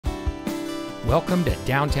Welcome to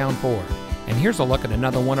Downtown Ford, and here's a look at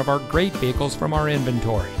another one of our great vehicles from our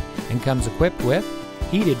inventory, and comes equipped with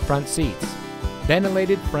heated front seats,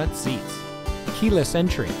 ventilated front seats, keyless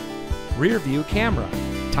entry, rear view camera,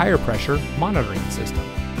 tire pressure monitoring system,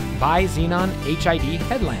 bi-xenon HID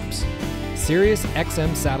headlamps, Sirius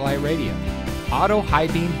XM satellite radio, auto high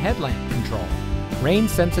beam headlamp control, rain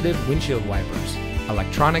sensitive windshield wipers,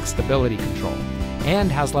 electronic stability control,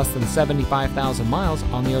 and has less than 75,000 miles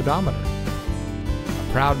on the odometer.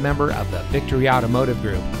 A proud member of the Victory Automotive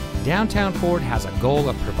Group, Downtown Ford has a goal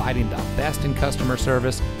of providing the best in customer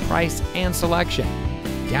service, price, and selection.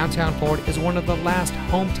 Downtown Ford is one of the last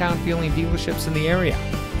hometown feeling dealerships in the area,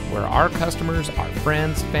 where our customers are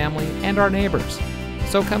friends, family, and our neighbors.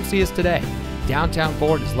 So come see us today. Downtown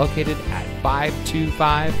Ford is located at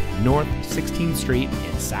 525 North 16th Street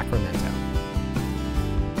in Sacramento.